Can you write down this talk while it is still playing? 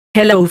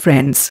Hello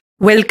friends,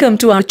 welcome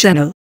to our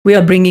channel. We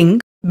are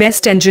bringing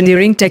best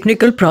engineering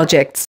technical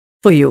projects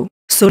for you.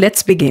 So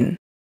let's begin.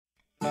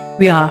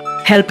 We are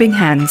helping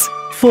hands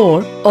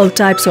for all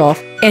types of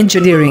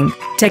engineering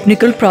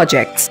technical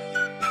projects.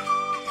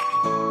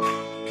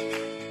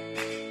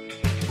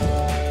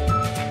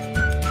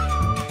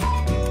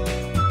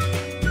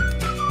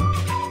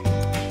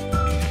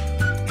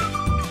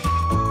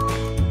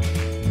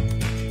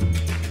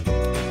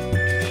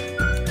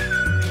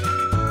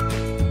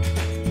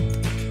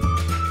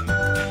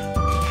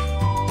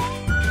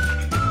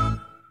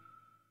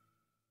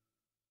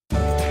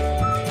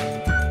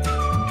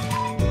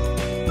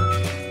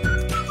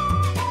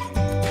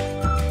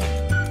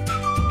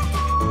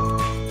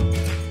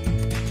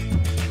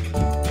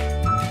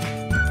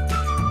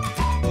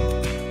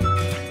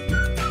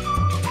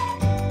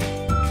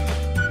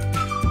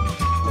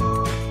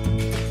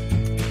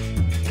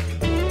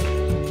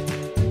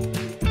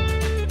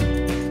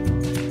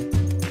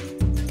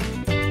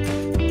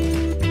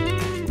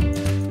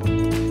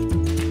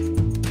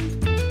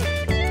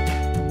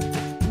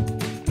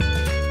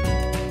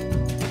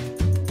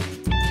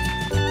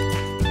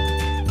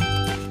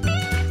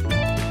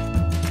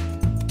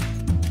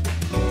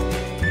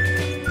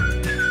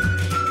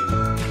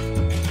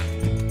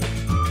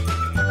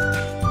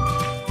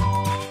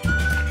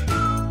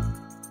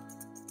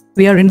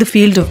 We are in the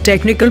field of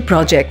technical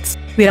projects.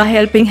 We are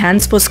helping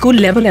hands for school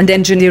level and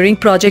engineering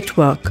project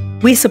work.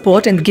 We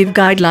support and give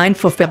guideline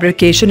for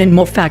fabrication and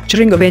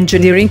manufacturing of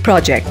engineering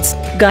projects,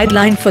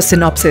 guideline for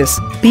SYNOPSIS,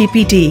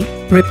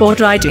 PPT, report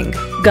writing,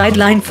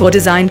 guideline for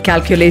design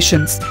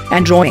calculations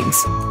and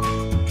drawings.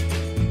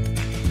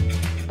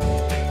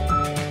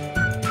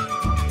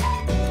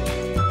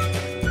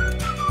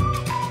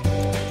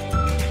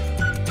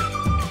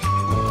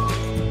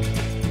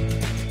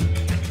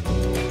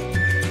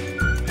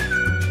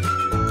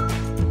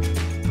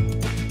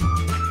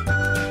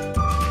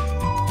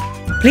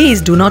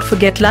 Please do not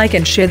forget like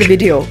and share the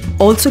video.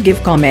 Also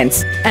give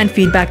comments and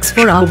feedbacks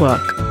for our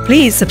work.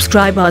 Please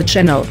subscribe our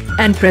channel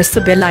and press the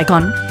bell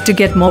icon to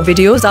get more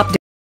videos updated.